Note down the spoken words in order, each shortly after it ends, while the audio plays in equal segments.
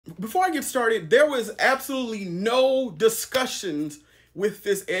before I get started, there was absolutely no discussions with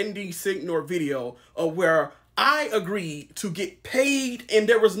this Andy Signor video of where I agreed to get paid, and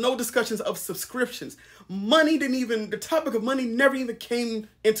there was no discussions of subscriptions. Money didn't even, the topic of money never even came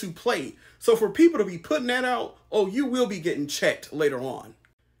into play. So for people to be putting that out, oh, you will be getting checked later on.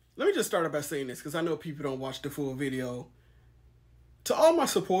 Let me just start out by saying this, because I know people don't watch the full video. To all my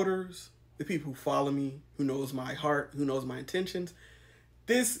supporters, the people who follow me, who knows my heart, who knows my intentions,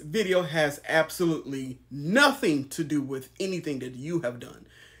 this video has absolutely nothing to do with anything that you have done.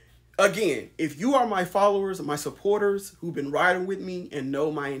 Again, if you are my followers, my supporters who've been riding with me and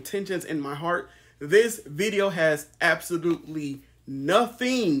know my intentions and my heart, this video has absolutely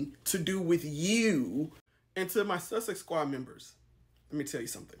nothing to do with you. And to my Sussex Squad members, let me tell you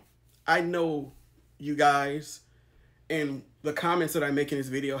something. I know you guys, and the comments that I make in this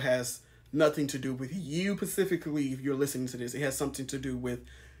video has nothing to do with you specifically. If you're listening to this, it has something to do with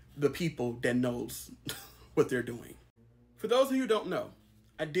the people that knows what they're doing. For those of you who don't know,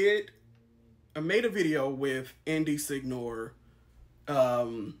 I made a video with Andy Signor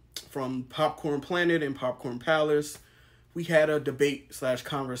from Popcorn Planet and Popcorn Palace. We had a debate /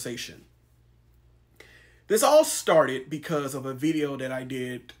 conversation. This all started because of a video that I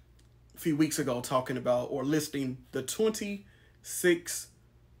did a few weeks ago talking about or listing the 26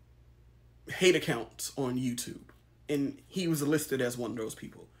 hate accounts on YouTube. And he was listed as one of those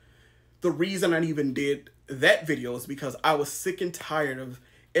people. The reason I even did that video is because I was sick and tired of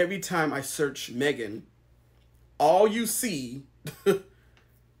every time I search Meghan, all you see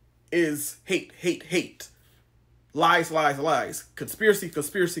is hate, hate, hate. Lies, lies, lies. Conspiracy,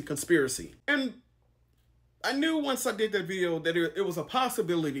 conspiracy, conspiracy. And I knew once I did that video that it was a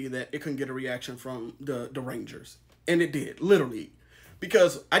possibility that it couldn't get a reaction from the Rangers. And it did, literally.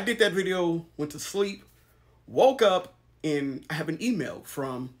 Because I did that video, went to sleep, woke up, and I have an email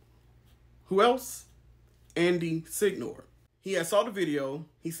from, who else? Andy Signor. He had saw the video.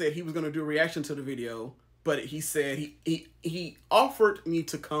 He said he was going to do a reaction to the video, but he said he offered me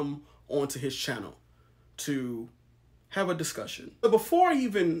to come onto his channel to have a discussion. But before I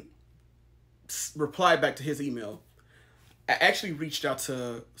even replied back to his email, I actually reached out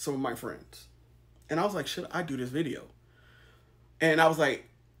to some of my friends. And I was like, should I do this video? And I was like,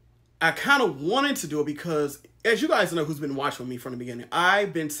 I kind of wanted to do it because, as you guys know who's been watching me from the beginning,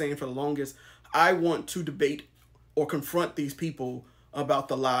 I've been saying for the longest, I want to debate or confront these people about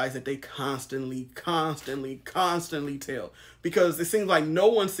the lies that they constantly tell. Because it seems like no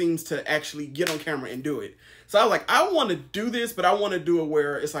one seems to actually get on camera and do it. So I was like, I want to do this, but I want to do it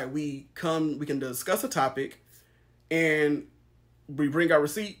where it's like we can discuss a topic and we bring our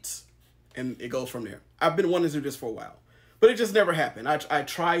receipts and it goes from there. I've been wanting to do this for a while, but it just never happened. I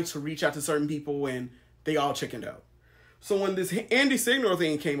tried to reach out to certain people and they all chickened out. So when this Andy Signor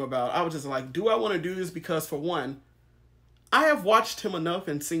thing came about, I was just like, do I want to do this? Because for one, I have watched him enough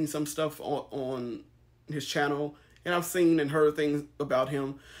and seen some stuff on his channel, and I've seen and heard things about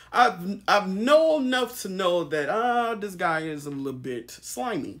him. I've known enough to know that this guy is a little bit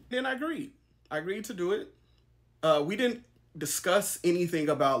slimy. Then I agreed. I agreed to do it. We didn't discuss anything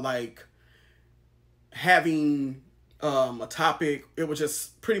about like having a topic. It was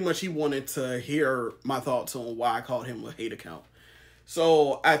just pretty much he wanted to hear my thoughts on why I called him a hate account.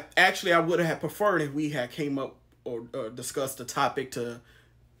 So I would have preferred if we had came up or discussed a topic to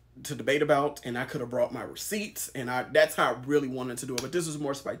debate about, and I could have brought my receipts, and that's how I really wanted to do it. But this was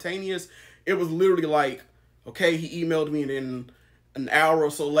more spontaneous. It was literally like, okay, he emailed me, and then an hour or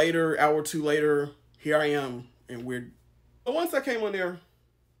so later, hour or two later, here I am, and but once I came on there,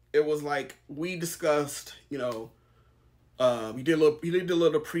 it was like we discussed, you know, he did a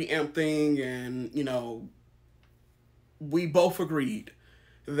little preamp thing, and you know, we both agreed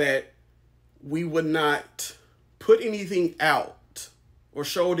that we would not put anything out or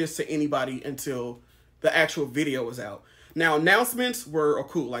show this to anybody until the actual video was out. Now, announcements were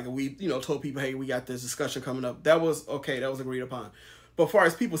cool. Like we, you know, told people, hey, we got this discussion coming up. That was okay. That was agreed upon. But as far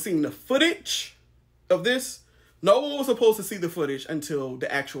as people seeing the footage of this, no one was supposed to see the footage until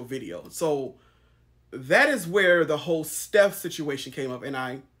the actual video. So that is where the whole Steph situation came up, and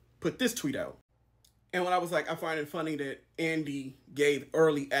I put this tweet out. And when I was like, I find it funny that Andy gave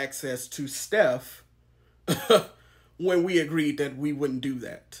early access to Steph when we agreed that we wouldn't do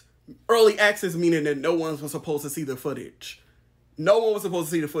that. Early access meaning that no one was supposed to see the footage. No one was supposed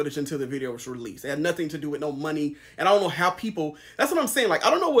to see the footage until the video was released. It had nothing to do with no money. And I don't know how people, that's what I'm saying. Like, I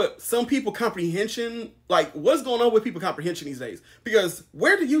don't know what some people comprehension, like what's going on with people comprehension these days? Because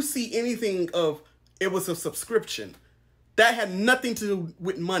where do you see anything of it was a subscription? That had nothing to do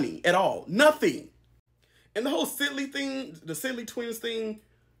with money at all. Nothing. And the whole Sidley thing, the Sidley twins thing,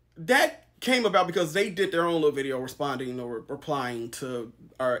 that came about because they did their own little video responding or replying to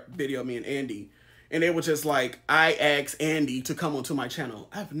our video, me and Andy. And it was just like, I asked Andy to come onto my channel.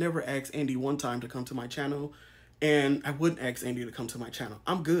 I've never asked Andy one time to come to my channel. And I wouldn't ask Andy to come to my channel.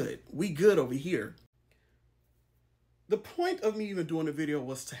 I'm good. We good over here. The point of me even doing the video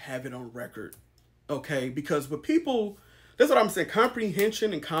was to have it on record. Okay? Because with people, that's what I'm saying.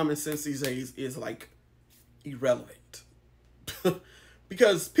 Comprehension and common sense these days is like irrelevant.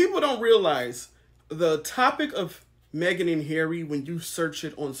 Because people don't realize the topic of Meghan and Harry, when you search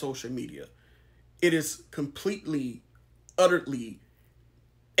it on social media, it is completely, utterly,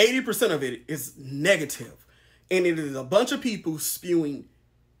 80% of it is negative. And it is a bunch of people spewing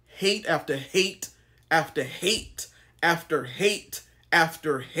hate after hate after hate after hate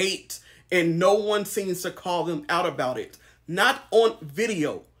after hate. And no one seems to call them out about it. Not on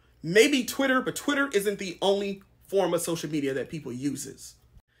video. Maybe Twitter, but Twitter isn't the only form of social media that people uses.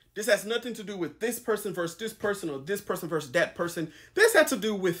 This has nothing to do with this person versus this person or this person versus that person. This had to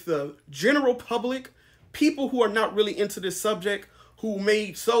do with the general public, people who are not really into this subject, who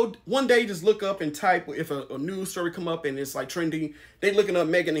may so one day just look up and type, if a news story come up and it's like trending, they looking up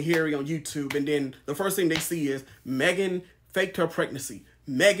Meghan and Harry on YouTube, and then the first thing they see is Meghan faked her pregnancy.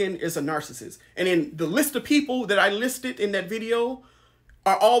 Meghan is a narcissist. And then the list of people that I listed in that video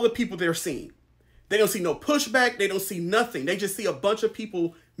are all the people they're seeing. They don't see no pushback. They don't see nothing. They just see a bunch of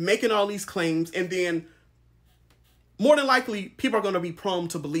people making all these claims, and then more than likely, people are going to be prone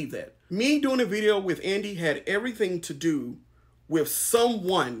to believe that. Me doing a video with Andy had everything to do with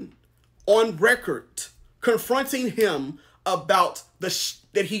someone on record confronting him about the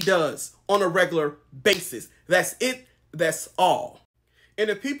that he does on a regular basis. That's it. That's all. And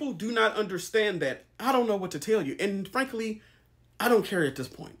if people do not understand that, I don't know what to tell you. And frankly, I don't care at this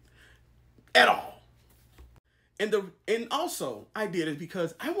point at all. And also, I did it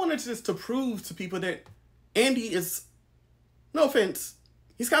because I wanted just to prove to people that Andy is, no offense,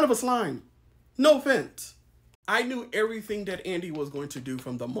 he's kind of a slime. No offense. I knew everything that Andy was going to do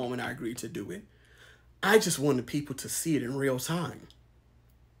from the moment I agreed to do it. I just wanted people to see it in real time.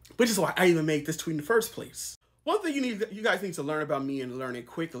 Which is why I even made this tweet in the first place. One thing you guys need to learn about me and learn it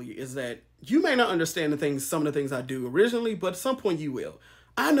quickly is that you may not understand some of the things I do originally, but at some point you will.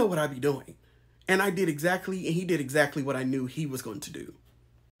 I know what I be doing. And I did exactly, and he did exactly what I knew he was going to do.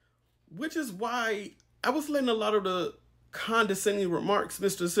 Which is why I was letting a lot of the condescending remarks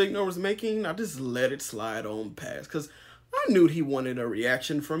Mr. Signor was making, I just let it slide on past. Because I knew he wanted a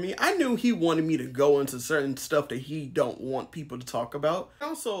reaction from me. I knew he wanted me to go into certain stuff that he don't want people to talk about.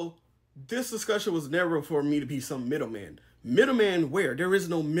 Also, this discussion was never for me to be some middleman. Middleman where? There is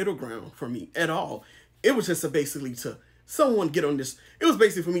no middle ground for me at all. It was just basically to someone get on this. It was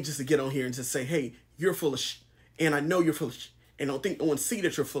basically for me just to get on here and just say, hey, you're full of shit. And I know you're full of shit. And don't think no one see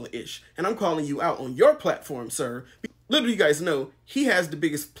that you're full of ish. And I'm calling you out on your platform, sir. Literally, you guys know he has the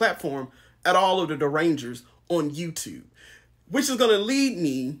biggest platform at all of the derangers on YouTube. Which is going to lead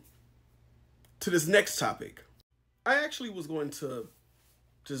me to this next topic. I actually was going to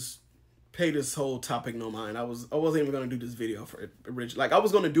just pay this whole topic no mind. I wasn't even going to do this video for it originally. Like, I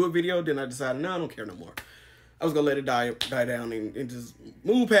was going to do a video, then I decided, no, I don't care no more. I was going to let it die down and just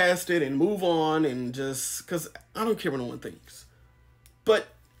move past it and move on, and just, because I don't care what no one thinks. But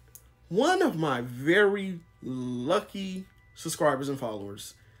one of my very lucky subscribers and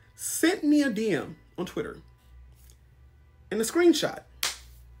followers sent me a DM on Twitter and a screenshot.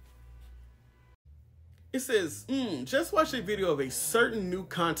 It says, just watched a video of a certain new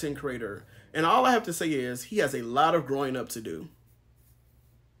content creator, and all I have to say is he has a lot of growing up to do.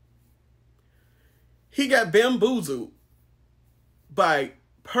 He got bamboozled by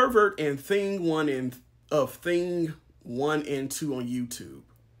pervert and thing 1 and 2 on YouTube.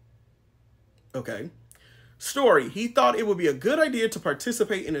 Okay. Story. He thought it would be a good idea to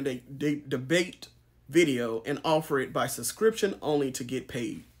participate in a debate video and offer it by subscription only to get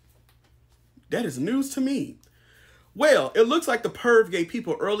paid. That is news to me. Well, it looks like the perv gave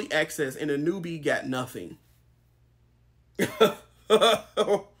people early access and the newbie got nothing.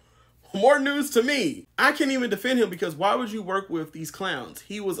 More news to me. I can't even defend him because why would you work with these clowns?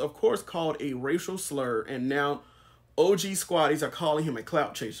 He was, of course, called a racial slur, and now OG squaddies are calling him a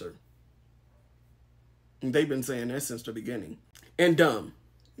clout chaser. And they've been saying that since the beginning. And dumb.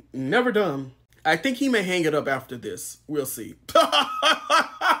 Never dumb. I think he may hang it up after this. We'll see.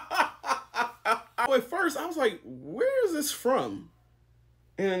 At first, I was like, where is this from?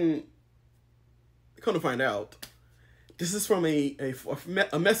 And come to find out, this is from a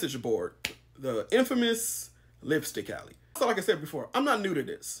message board, the infamous Lipstick Alley. So like I said before, I'm not new to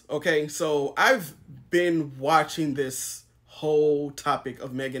this, okay? So I've been watching this whole topic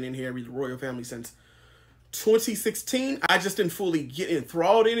of Meghan and Harry, the royal family, since 2016. I just didn't fully get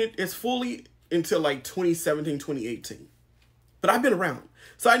enthralled in it as fully until like 2017, 2018. But I've been around.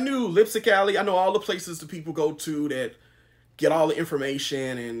 So I knew Lipstick Alley. I know all the places the people go to that get all the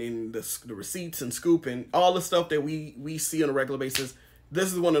information and the receipts and scoop and all the stuff that we see on a regular basis.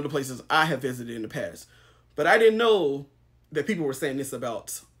 This is one of the places I have visited in the past. But I didn't know that people were saying this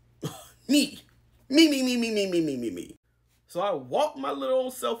about me. Me. So I walk my little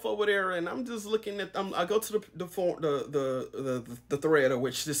old self over there, and I'm just looking at. I go to the thread of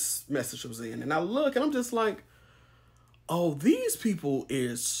which this message was in, and I look, and I'm just like, oh, these people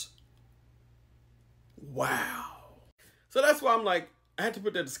is wow. So that's why I'm like, I had to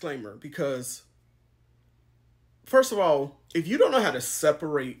put that disclaimer, because first of all, if you don't know how to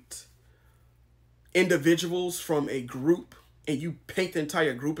separate individuals from a group and you paint the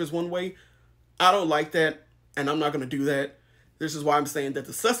entire group as one way, I don't like that, and I'm not going to do that. This is why I'm saying that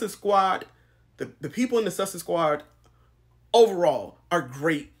the Sussex Squad, the people in the Sussex Squad overall are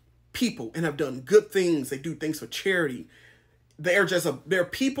great people and have done good things. They do things for charity. They're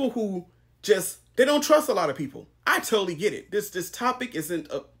people who just, they don't trust a lot of people. I totally get it. This topic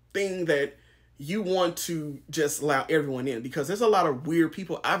isn't a thing that you want to just allow everyone in, because there's a lot of weird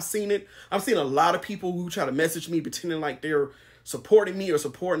people. I've seen it. I've seen a lot of people who try to message me pretending like they're supporting me or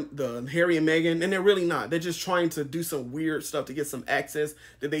supporting the Harry and Meghan, and they're really not. They're just trying to do some weird stuff to get some access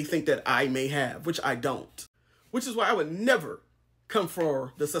that they think that I may have, which I don't. Which is why I would never come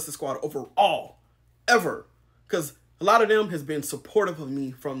for the Sussex Squad overall, ever. Because a lot of them has been supportive of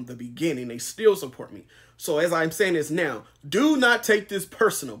me from the beginning. They still support me. So as I'm saying this now, do not take this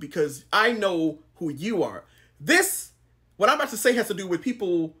personal, because I know who you are. This, what I'm about to say, has to do with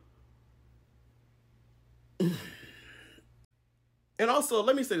people. And also,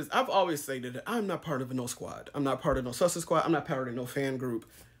 let me say this. I've always said that I'm not part of no squad. I'm not part of no Sussex Squad. I'm not part of no fan group.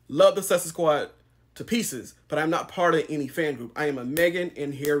 Love the Sussex Squad to pieces, but I'm not part of any fan group. I am a Meghan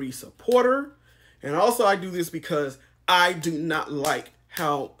and Harry supporter. And also, I do this because I do not like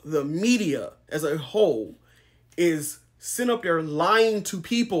how the media as a whole is sitting up there lying to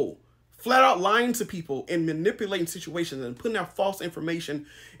people, flat out lying to people and manipulating situations and putting out false information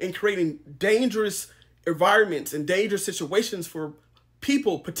and creating dangerous environments and dangerous situations for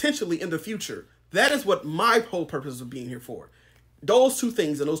people potentially in the future. That is what my whole purpose of being here for. Those two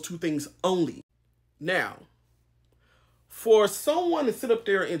things and those two things only. Now, for someone to sit up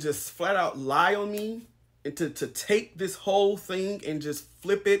there and just flat out lie on me and to take this whole thing and just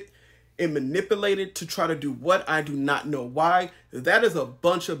flip it and manipulate it to try to do what I do not know why, that is a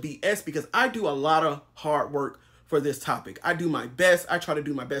bunch of BS, because I do a lot of hard work for this topic. I do my best. I try to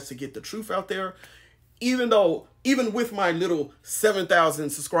do my best to get the truth out there. Even with my little 7,000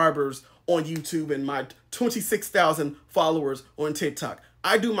 subscribers on YouTube and my 26,000 followers on TikTok,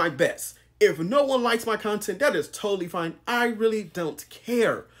 I do my best. If no one likes my content, that is totally fine. I really don't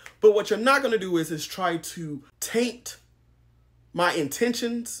care. But what you're not going to do is try to taint my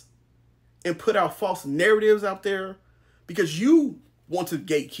intentions and put out false narratives out there, because you want to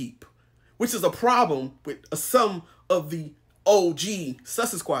gatekeep, which is a problem with some of the OG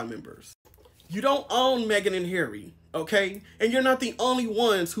Sussex Squad members. You don't own Meghan and Harry, okay? And you're not the only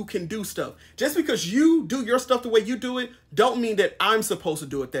ones who can do stuff. Just because you do your stuff the way you do it, don't mean that I'm supposed to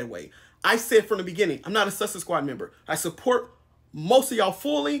do it that way. I said from the beginning, I'm not a Sussex Squad member. I support most of y'all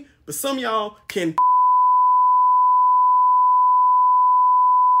fully, but some of y'all can.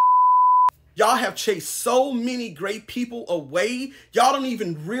 Y'all have chased so many great people away. Y'all don't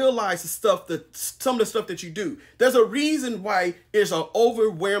even realize the stuff some of the stuff that you do. There's a reason why there's an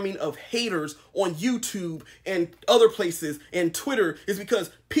overwhelming of haters on YouTube and other places, and Twitter, is because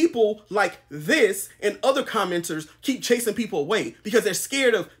people like this and other commenters keep chasing people away because they're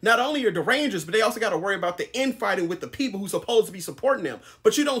scared of not only your derangers, but they also got to worry about the infighting with the people who's supposed to be supporting them.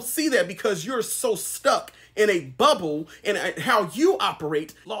 But you don't see that because you're so stuck in a bubble and how you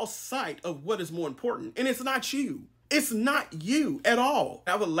operate, lost sight of what is more important. And it's not you. It's not you at all.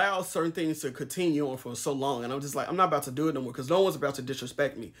 I've allowed certain things to continue on for so long, and I'm just like, I'm not about to do it no more, because no one's about to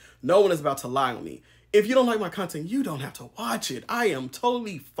disrespect me. No one is about to lie on me. If you don't like my content, you don't have to watch it. I am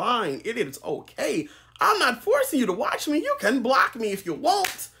totally fine. It is okay. I'm not forcing you to watch me. You can block me if you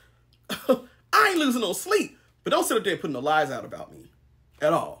want. I ain't losing no sleep. But don't sit up there putting the lies out about me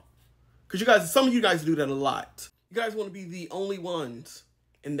at all. Because some of you guys do that a lot. You guys want to be the only ones,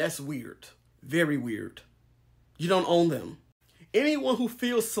 and that's weird. Very weird. You don't own them. Anyone who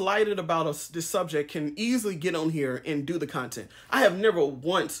feels slighted about this subject can easily get on here and do the content. I have never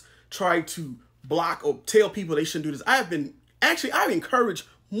once tried to block or tell people they shouldn't do this. I've encouraged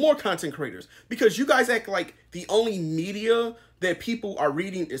more content creators, because you guys act like the only media that people are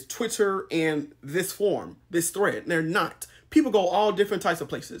reading is Twitter and this forum, this thread. They're not. People go all different types of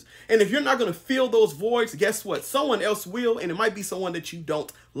places. And if you're not going to fill those voids, guess what? Someone else will, and it might be someone that you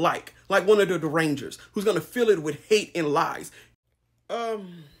don't like one of the derangers who's going to fill it with hate and lies. Let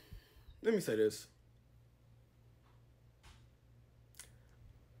me say this.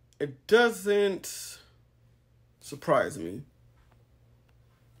 It doesn't surprise me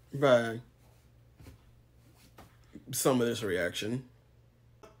by some of this reaction.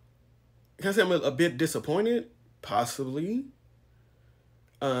 Can I say I'm a bit disappointed? Possibly.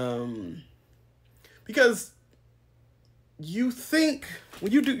 Because you think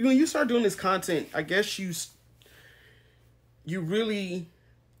when you start doing this content, I guess you really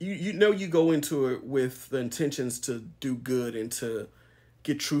you go into it with the intentions to do good and to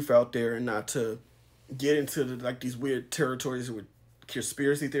get truth out there and not to get into these weird territories with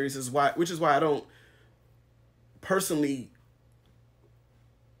conspiracy theories. Which is why I don't personally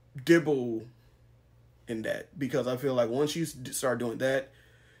dibble in that, because I feel like once you start doing that,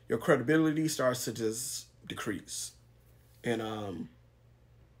 your credibility starts to just decrease. And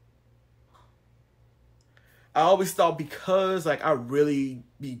I always thought, because I really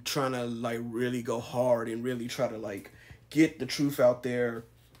be trying to really go hard and really try to get the truth out there,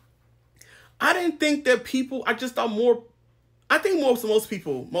 I didn't think that people, I just thought more, I think most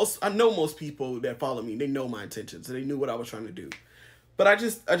people that follow me, they know my intentions and they knew what I was trying to do. But I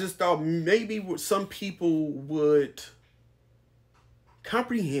just thought maybe some people would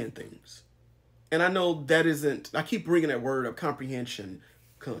comprehend things. And I know that isn't, I keep bringing that word up, comprehension,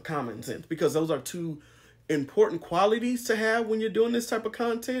 common sense, because those are two important qualities to have when you're doing this type of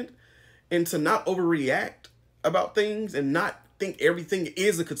content, and to not overreact about things and not think everything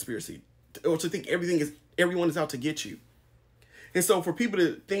is a conspiracy, or to think everyone is out to get you. And so for people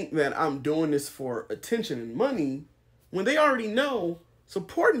to think that I'm doing this for attention and money, when they already know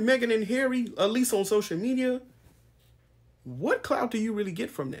supporting Meghan and Harry, at least on social media, what clout do you really get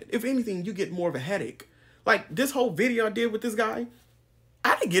from that? If anything, you get more of a headache. Like this whole video I did with this guy,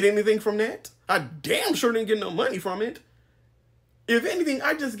 I didn't get anything from that. I damn sure didn't get no money from it. If anything,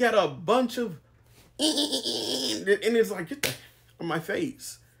 I just got a bunch of and it's like, get the on my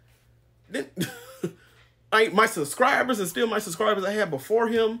face. Then my subscribers are still my subscribers I had before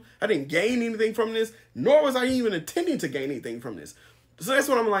him. I didn't gain anything from this, nor was I even intending to gain anything from this. So that's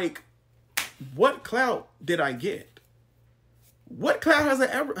what I'm like, what clout did I get? What clout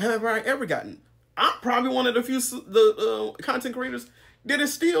have I ever gotten? I'm probably one of the few content creators that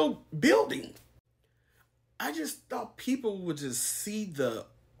is still building. I just thought people would just see the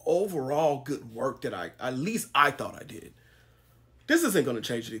overall good work that at least I thought I did. This isn't going to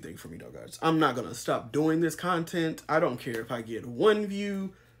change anything for me though, guys. I'm not going to stop doing this content. I don't care if I get 1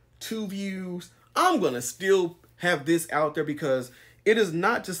 view, 2 views. I'm going to still have this out there, because it is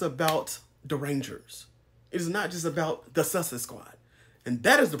not just about derangers. It is not just about the Success Squad. And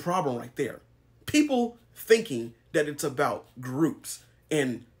that is the problem right there. People thinking that it's about groups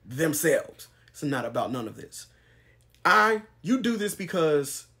and themselves. It's not about none of this. You do this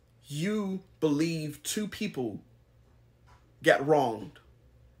because you believe 2 people got wronged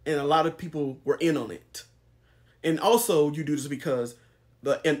and a lot of people were in on it. And also you do this because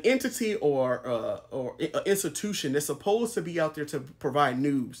an entity or an institution that's supposed to be out there to provide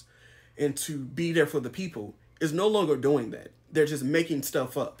news and to be there for the people is no longer doing that. They're just making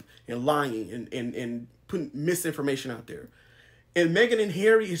stuff up and lying and putting misinformation out there. And Meghan and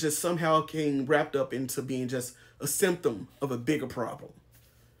Harry is just somehow getting wrapped up into being just a symptom of a bigger problem.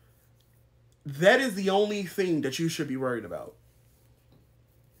 That is the only thing that you should be worried about.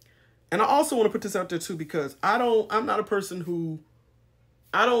 And I also want to put this out there too, because I'm not a person who,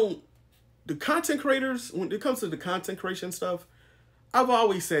 the content creators, when it comes to the content creation stuff, I've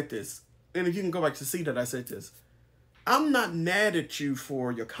always said this. And if you can go back to see that I said this, I'm not mad at you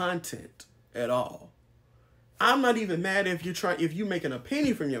for your content at all. I'm not even mad if you make an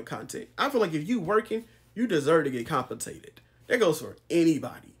opinion from your content. I feel like if you working, you deserve to get compensated. That goes for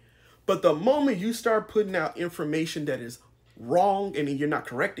anybody. But the moment you start putting out information that is wrong and then you're not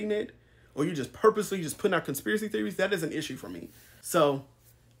correcting it, or you're just purposely just putting out conspiracy theories, that is an issue for me. So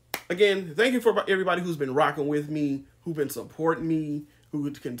again, thank you for everybody who's been rocking with me, who've been supporting me, who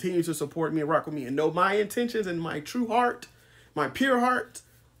would continue to support me and rock with me and know my intentions and my true heart, my pure heart.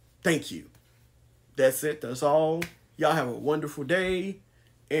 Thank you. That's it. That's all. Y'all have a wonderful day.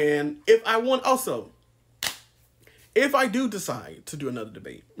 And if I do decide to do another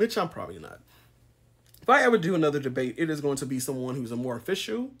debate, which I'm probably not, if I ever do another debate, it is going to be someone who's a more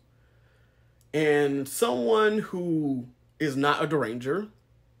official and someone who is not a deranger,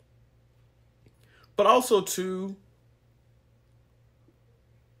 But also too,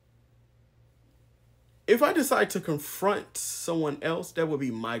 if I decide to confront someone else, that would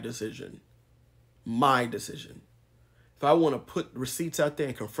be my decision. My decision. If I want to put receipts out there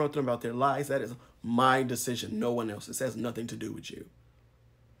and confront them about their lies, that is my decision. No one else's. It has nothing to do with you.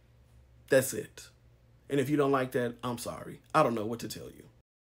 That's it. And if you don't like that, I'm sorry. I don't know what to tell you.